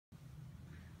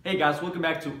Hey guys, welcome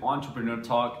back to Entrepreneur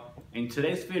Talk. In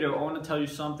today's video, I want to tell you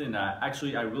something that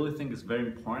actually I really think is very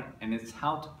important, and it's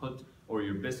how to put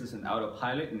your business in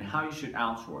autopilot and how you should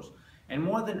outsource. And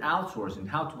more than outsourcing,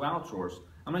 how to outsource,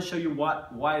 I'm going to show you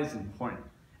why it's important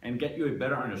and get you a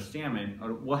better understanding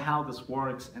of how this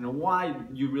works and why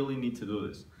you really need to do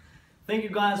this. Thank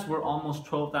you guys, we're almost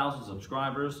 12,000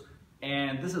 subscribers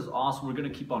and this is awesome. We're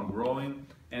going to keep on growing.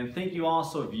 And thank you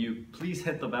also if you please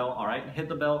hit the bell, all right? Hit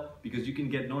the bell because you can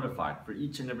get notified for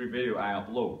each and every video I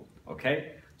upload,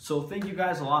 okay? So thank you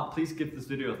guys a lot. Please give this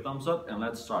video a thumbs up and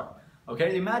let's start.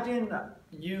 Okay, imagine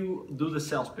you do the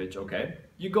sales pitch, okay?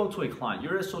 You go to a client,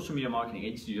 you're a social media marketing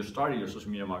agency, you're starting your social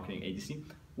media marketing agency,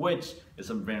 which is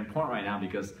very important right now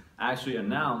because I actually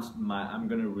announced I'm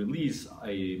gonna release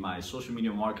my social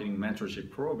media marketing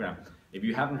mentorship program. If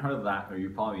you haven't heard of that, or you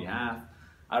probably have,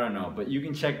 I don't know, but you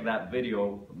can check that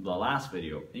video, the last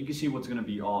video, and you can see what's gonna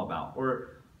be all about,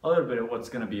 or a little bit of what's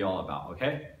gonna be all about,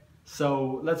 okay?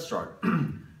 So let's start.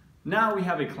 Now we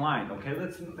have a client, okay?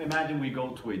 Let's imagine we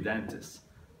go to a dentist.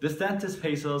 This dentist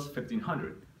pays us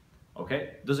 $1,500,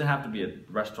 okay? Doesn't have to be a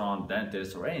restaurant,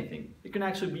 dentist, or anything. It can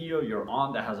actually be your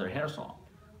aunt that has her hair salon,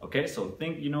 okay? So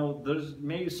think, there's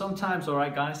maybe sometimes, all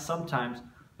right guys, sometimes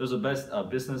there's a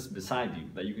business beside you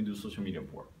that you can do social media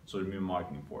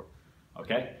marketing for.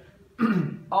 Okay.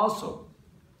 Also,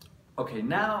 okay,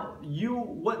 now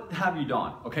what have you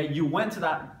done? Okay, you went to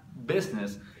that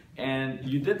business and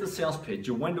you did the sales pitch.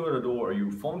 You went door to door, or you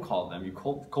phone called them, you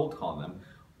cold called them,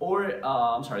 or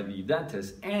the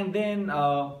dentist, and then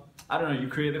I don't know, you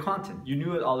created the content. You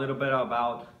knew a little bit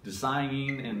about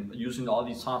designing and using all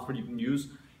these software you can use,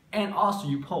 and also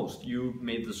you post. You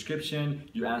made the description,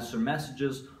 you answer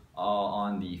messages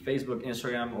on the Facebook,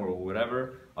 Instagram, or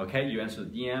whatever. Okay, you answer the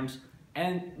DMs.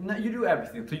 And you do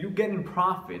everything, so you get in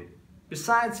profit.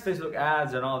 Besides Facebook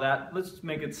ads and all that, let's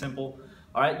make it simple.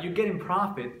 All right, you get in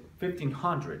profit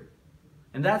 $1,500,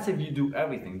 and that's if you do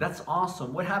everything. That's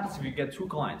awesome. What happens if you get 2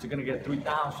 clients? You're gonna get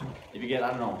 3,000. If you get,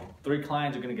 I don't know, 3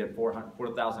 clients, you're gonna get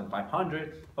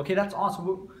 4,500. Okay, that's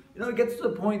awesome. It gets to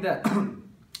the point that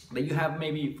that you have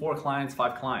maybe 4 clients,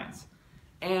 5 clients,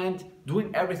 and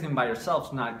doing everything by yourself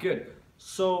is not good.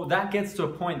 So that gets to a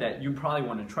point that you probably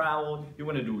want to travel, you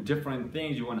want to do different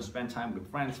things, you want to spend time with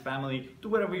friends, family, do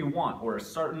whatever you want, or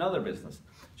start another business.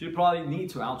 So you probably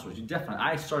need to outsource.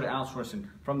 I started outsourcing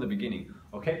from the beginning,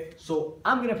 okay? So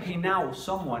I'm going to pay now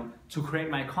someone to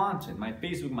create my content, my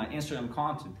Facebook, my Instagram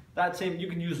content. You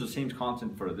can use the same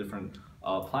content for different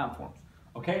platforms,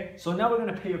 okay? So now we're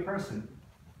going to pay a person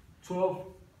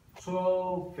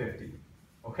 $12.50,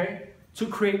 okay, to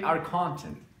create our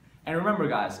content. And remember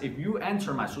guys, if you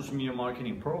enter my social media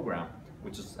marketing program,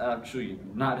 which is actually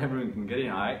not everyone can get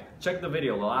in, all right? Check the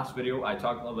video, the last video, I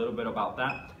talked a little bit about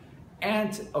that.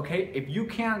 And okay, if you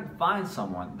can't find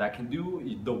someone that can do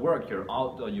the work,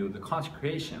 the content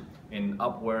creation in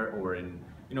Upwork or in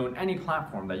any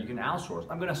platform that you can outsource,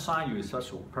 I'm gonna assign you a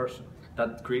special person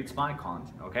that creates my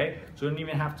content, okay? So you don't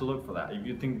even have to look for that if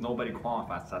you think nobody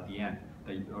qualifies at the end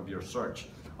of your search.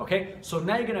 Okay, so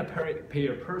now you're gonna pay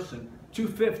your person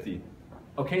 $250.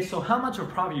 Okay, so how much of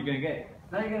profit you're gonna get?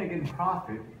 Now you're gonna get in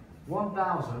profit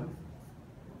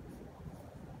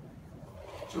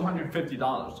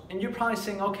 $1,250. And you're probably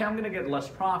saying, okay, I'm gonna get less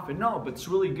profit. No, but it's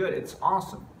really good, it's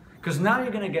awesome. Because now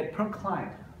you're gonna get per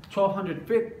client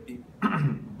 $1,250,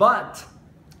 but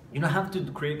you don't have to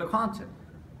create the content.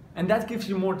 And that gives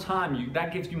you more time.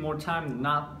 That gives you more time to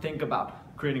not think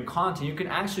about creating content. You can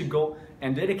actually go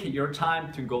and dedicate your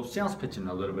time to go sales pitching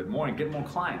a little bit more and get more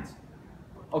clients.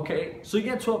 Okay, so you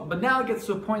get but now it gets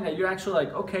to a point that you're actually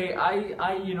like, okay, I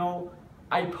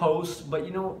post, but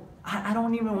I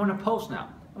don't even want to post now.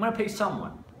 I'm gonna pay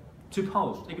someone to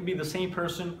post. It could be the same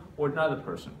person or another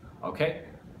person. Okay,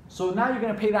 so now you're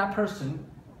gonna pay that person,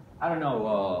 I don't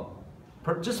know,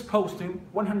 just posting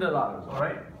 $100. All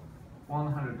right,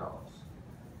 $100.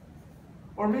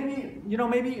 Or maybe,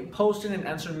 maybe posting and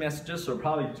answering messages, or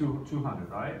probably 200,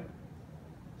 right?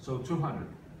 So 200.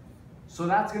 So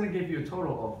that's gonna give you a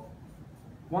total of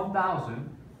 1,000.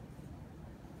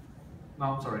 No,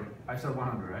 I'm sorry, I said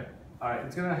 100, right? All right,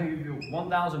 it's gonna give you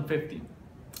 1,050.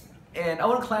 And I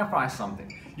wanna clarify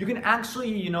something. You can actually,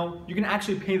 you can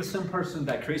actually pay the same person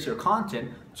that creates your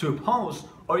content to post,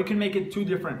 or you can make it 2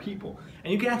 different people.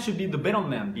 And you can actually be the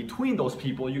middleman between those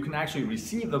people. You can actually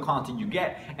receive the content you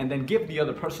get and then give the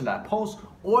other person that post,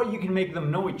 or you can make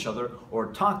them know each other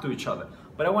or talk to each other.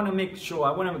 But I wanna make sure,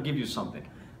 I wanna give you something.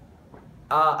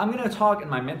 I'm gonna talk in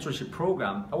my mentorship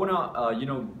program. I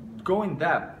wanna, go in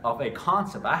depth of a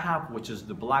concept I have, which is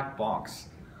the black box.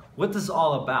 What this is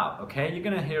all about, okay? You're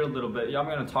gonna hear a little bit. I'm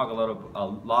gonna talk a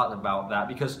lot about that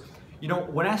because You know,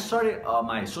 when I started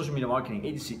my social media marketing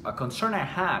agency, a concern I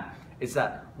had is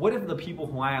that what if the people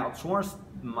who I outsource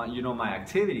my, my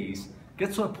activities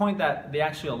get to a point that they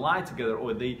actually align together,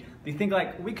 or they think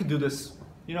like, we could do this,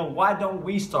 why don't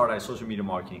we start a social media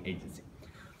marketing agency?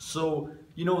 So,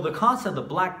 the concept of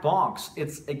black box,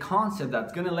 it's a concept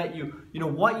that's gonna let you,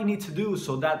 what you need to do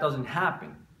so that doesn't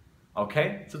happen.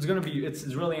 Okay, so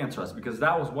it's really interesting, because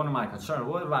that was one of my concerns.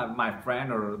 What about my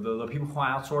friend or the people who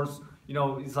I outsource?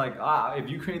 It's like, if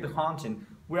you create the content,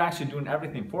 we're actually doing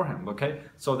everything for him. Okay,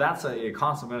 so that's a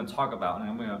concept I'm going to talk about, and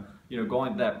I'm going to go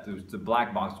in depth to the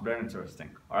black box. Very interesting.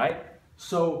 All right,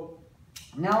 so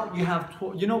now you have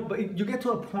but you get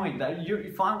to a point that you're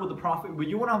fine with the profit, but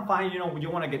you want to find you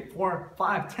want to get 4,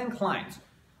 5, 10 clients.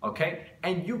 Okay,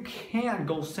 and you can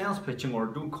go sales pitching or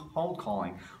do cold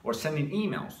calling or sending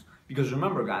emails. Because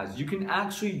remember, guys, you can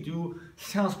actually do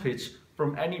sales pitch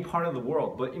from any part of the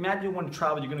world. But imagine you want to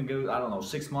travel, you're going to go, I don't know,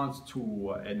 6 months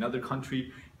to another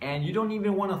country, and you don't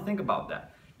even want to think about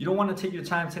that. You don't want to take your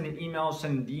time sending emails,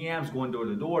 sending DMs, going door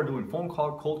to door, doing phone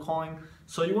call, cold calling.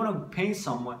 So you want to pay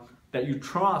someone that you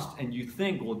trust and you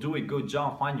think will do a good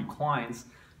job, find you clients,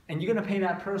 and you're going to pay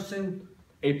that person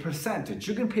a percentage.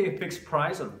 You can pay a fixed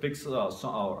price or fixed,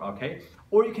 okay?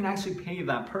 Or you can actually pay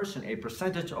that person a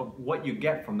percentage of what you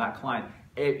get from that client,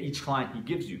 each client he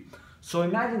gives you. So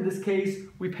imagine this case,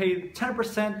 we pay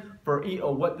 10% for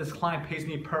what this client pays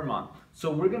me per month. So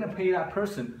we're gonna pay that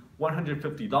person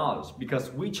 $150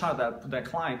 because we charge that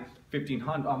client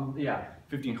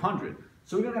 $1,500.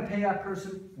 So we're gonna pay that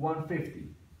person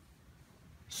 $150.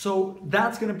 So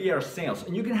that's gonna be our sales.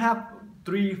 And you can have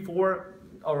 3, 4,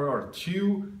 or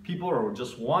 2 people, or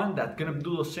just one that's gonna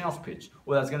do the sales pitch,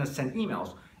 or that's gonna send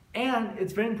emails. And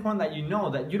it's very important that you know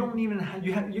that you don't even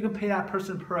you can pay that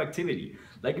person per activity.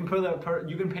 Like you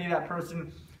can pay that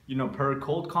person, per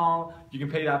cold call. You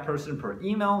can pay that person per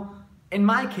email. In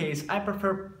my case, I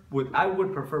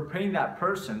would prefer paying that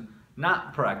person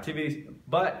not per activity,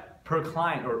 but per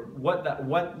client, or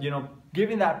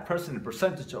giving that person a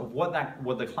percentage of what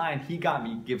the client he got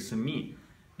me gives to me.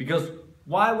 Because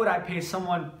why would I pay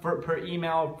someone per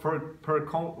email, per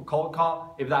cold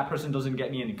call, if that person doesn't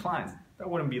get me any clients? That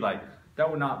would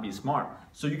not be smart.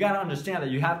 So you gotta understand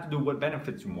that you have to do what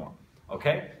benefits you more,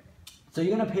 okay? So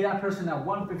you're gonna pay that person at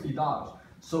 $150.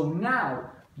 So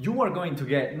now you are going to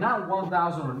get not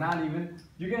 1,000 or not even,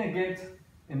 you're gonna get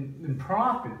in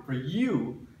profit for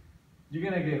you, you're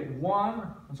gonna get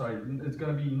it's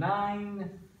gonna be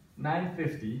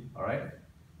 $950, all right?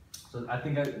 So I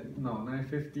think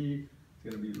 $950.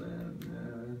 It's gonna be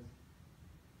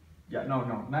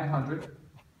 900.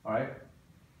 All right.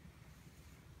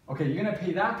 Okay, you're gonna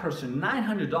pay that person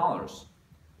 $900.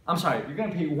 I'm sorry, you're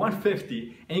gonna pay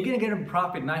 $150, and you're gonna get a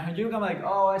profit $900. You're gonna be like,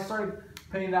 oh, I started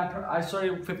paying that. I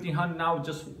started $1,500, now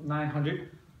just $900.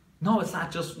 No, it's not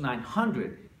just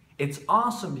 $900. It's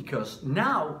awesome because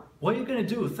now what you're gonna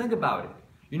do? Think about it.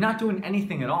 You're not doing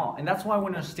anything at all, and that's why I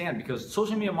want to understand. Because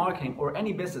social media marketing or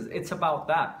any business, it's about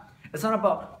that. It's not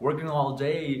about working all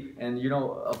day and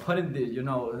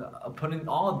putting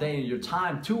all day your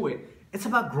time to it. It's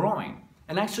about growing,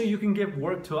 and actually you can give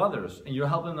work to others and you're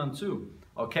helping them too.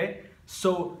 Okay,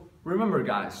 so remember,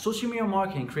 guys, social media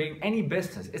marketing, creating any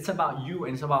business, it's about you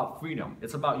and it's about freedom.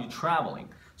 It's about you traveling.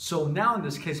 So now in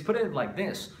this case, put it like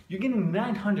this: you're getting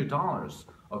 $900,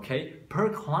 okay, per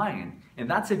client, and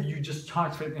that's if you just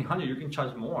charge $1,500. You can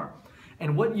charge more.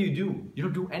 And what you do, you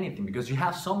don't do anything because you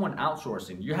have someone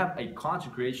outsourcing. You have a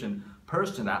content creation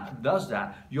person that does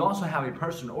that. You also have a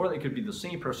person, or it could be the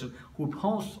same person, who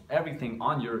posts everything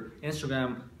on your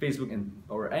Instagram, Facebook,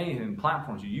 or any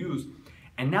platforms you use.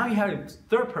 And now you have a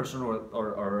third person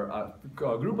or a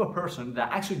group of person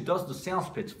that actually does the sales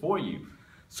pitch for you.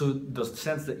 So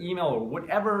sends the email or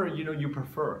whatever you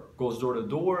prefer, goes door to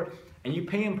door, and you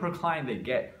pay them per client they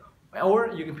get.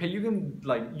 Or you can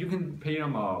pay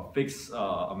them a fixed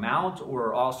amount,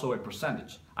 or also a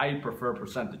percentage. I prefer a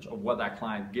percentage of what that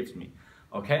client gives me.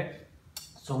 Okay,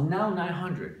 so now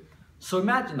 900. So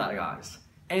imagine that, guys.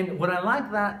 And what I like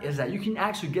that is that you can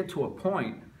actually get to a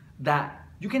point that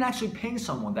you can actually pay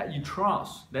someone that you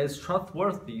trust, that is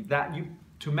trustworthy,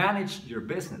 to manage your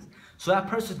business. So that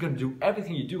person is going to do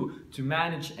everything you do to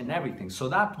manage and everything. So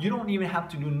that you don't even have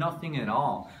to do nothing at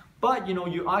all. But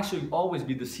you actually always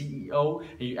be the CEO,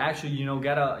 and you actually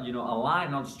gotta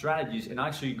align on strategies and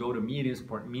actually go to meetings,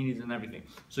 support meetings and everything.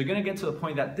 So you're gonna get to the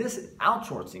point that this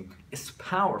outsourcing is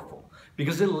powerful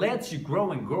because it lets you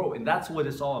grow, and that's what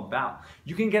it's all about.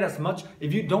 You can get as much.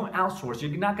 If you don't outsource,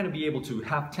 you're not gonna be able to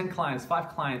have 10 clients, 5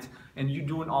 clients, and you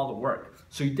doing all the work.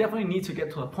 So you definitely need to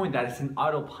get to the point that it's an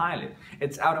autopilot.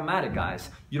 It's automatic, guys.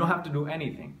 You don't have to do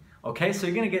anything. Okay, so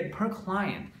you're gonna get per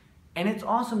client. And it's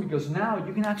awesome because now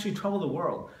you can actually travel the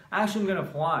world. Actually, I'm gonna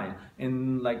fly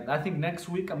in like, I think next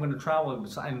week I'm gonna travel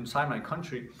inside my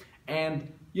country.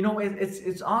 And you know,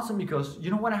 it's awesome because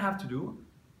you know what I have to do?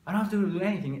 I don't have to do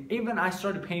anything. Even I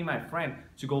started paying my friend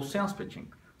to go sales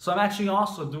pitching. So I'm actually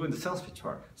also doing the sales pitch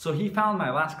part. So he found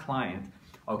my last client.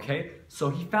 Okay, so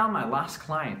he found my last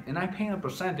client and I pay a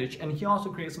percentage, and he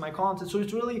also creates my content. So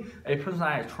it's really a person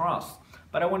that I trust.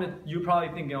 But you're probably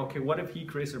thinking, okay, what if he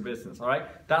creates their business? All right,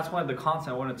 that's one of the content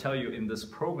I want to tell you in this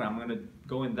program. I'm going to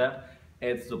go in depth.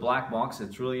 It's the black box.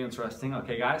 It's really interesting.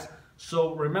 Okay, guys.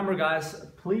 So remember, guys,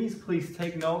 please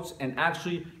take notes. And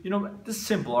actually, you know, this is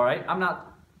simple. All right, I'm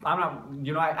not,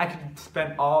 you know, I could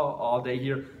spend all day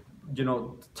here, you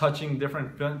know, touching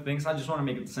different things. I just want to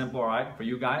make it simple, all right, for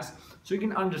you guys, so you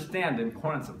can understand the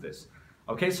importance of this.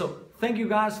 Okay, so thank you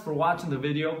guys for watching the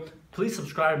video. Please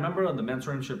subscribe, remember, on the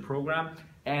mentorship program.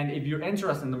 And if you're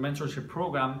interested in the mentorship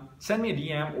program, send me a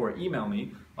DM or email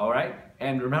me, all right?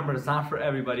 And remember, it's not for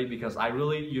everybody, because I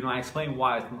really, you know, I explain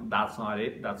why that's not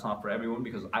it. That's not for everyone,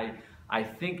 because I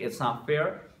think it's not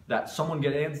fair that someone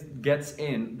gets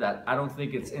in that I don't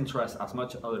think it's interest as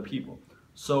much as other people.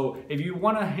 So if you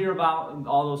want to hear about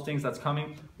all those things that's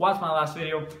coming, watch my last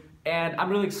video. And I'm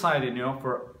really excited, you know,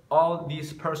 for all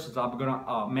these persons I'm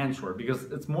gonna mentor, because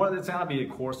it's gonna be a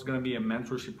course, it's gonna be a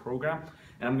mentorship program,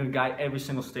 and I'm gonna guide every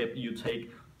single step you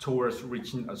take towards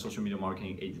reaching a social media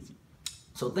marketing agency.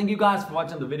 So thank you guys for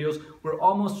watching the videos. We're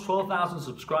almost 12,000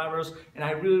 subscribers, and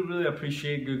I really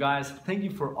appreciate you guys. Thank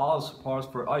you for all the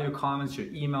support, for all your comments, your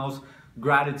emails,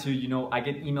 gratitude. You know, I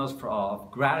get emails for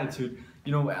gratitude,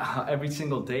 you know, every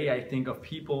single day. I think of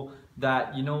people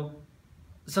that, you know,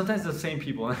 sometimes the same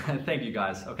people. Thank you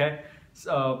guys, okay?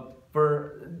 So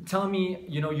for telling me,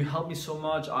 you know, you help me so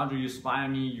much, Andre, you inspire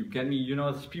me, you get me, you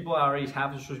know, people that already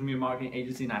have a social media marketing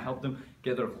agency and I help them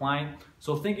get their client.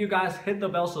 So thank you guys, hit the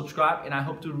bell, subscribe, and I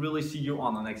hope to really see you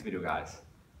on the next video, guys.